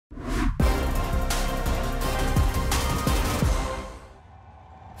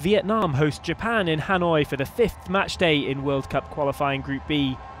Vietnam host Japan in Hanoi for the 5th match day in World Cup qualifying Group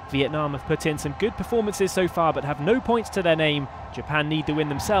B. Vietnam have put in some good performances so far but have no points to their name. Japan need the win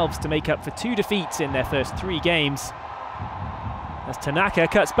themselves to make up for 2 defeats in their first 3 games. As Tanaka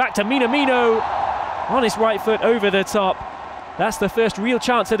cuts back to Minamino on his right foot over the top. That's the first real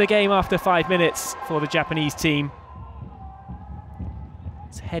chance of the game after 5 minutes for the Japanese team.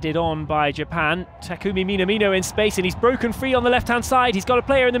 It's headed on by Japan. Takumi Minamino in space, and he's broken free on the left-hand side. He's got a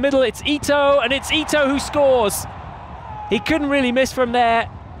player in the middle. It's Ito, and it's Ito who scores. He couldn't really miss from there.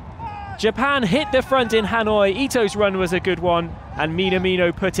 Japan hit the front in Hanoi. Ito's run was a good one, and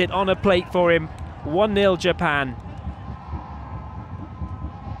Minamino put it on a plate for him. 1-0 Japan.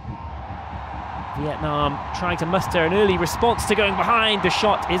 Vietnam trying to muster an early response to going behind. The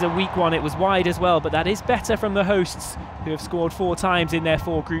shot is a weak one. It was wide as well, but that is better from the hosts, who have scored 4 times in their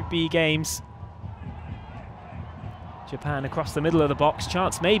 4 Group B games. Japan across the middle of the box.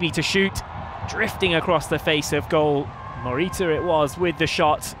 Chance maybe to shoot. Drifting across the face of goal. Morita it was with the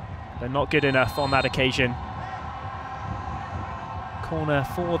shot, but not good enough on that occasion. Corner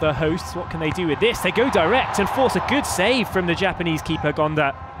for the hosts. What can they do with this? They go direct and force a good save from the Japanese keeper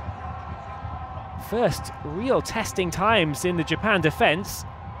Gonda. First real testing times in the Japan defence.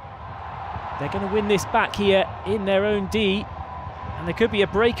 They're going to win this back here in their own D, and there could be a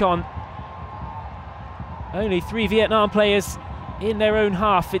break on. Only 3 Vietnam players in their own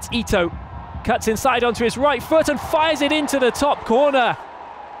half. It's Ito, cuts inside onto his right foot and fires it into the top corner.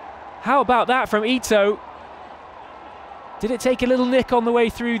 How about that from Ito? Did it take a little nick on the way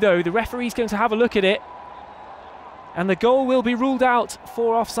through though? The referee's going to have a look at it, and the goal will be ruled out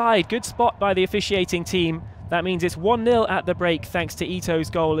for offside. Good spot by the officiating team. That means it's 1-0 at the break thanks to Ito's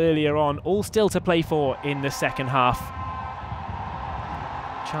goal earlier on. All still to play for in the second half.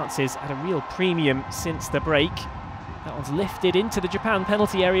 Chances at a real premium since the break. That one's lifted into the Japan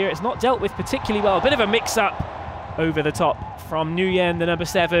penalty area. It's not dealt with particularly well. A bit of a mix-up over the top from Nguyen, the number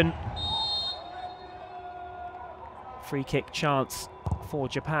 7. Free kick chance for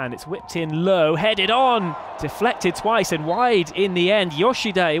Japan. It's whipped in low, headed on, deflected twice and wide in the end.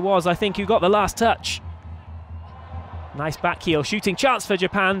 Yoshida it was, I think, who got the last touch. Nice back heel shooting chance for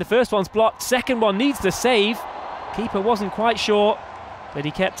Japan. The first one's blocked, second one needs the save. Keeper wasn't quite sure, but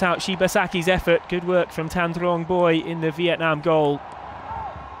he kept out Shibasaki's effort. Good work from Tan Trong Boy in the Vietnam goal.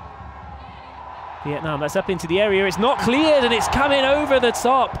 Vietnam, that's up into the area. It's not cleared and it's coming over the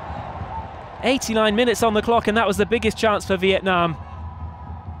top. 89 minutes on the clock, and that was the biggest chance for Vietnam.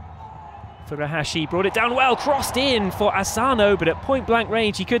 Furuhashi brought it down well, crossed in for Asano, but at point-blank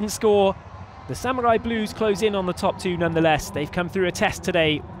range he couldn't score. The Samurai Blues close in on the top 2 nonetheless. They've come through a test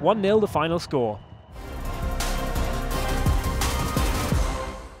today. 1-0 the final score.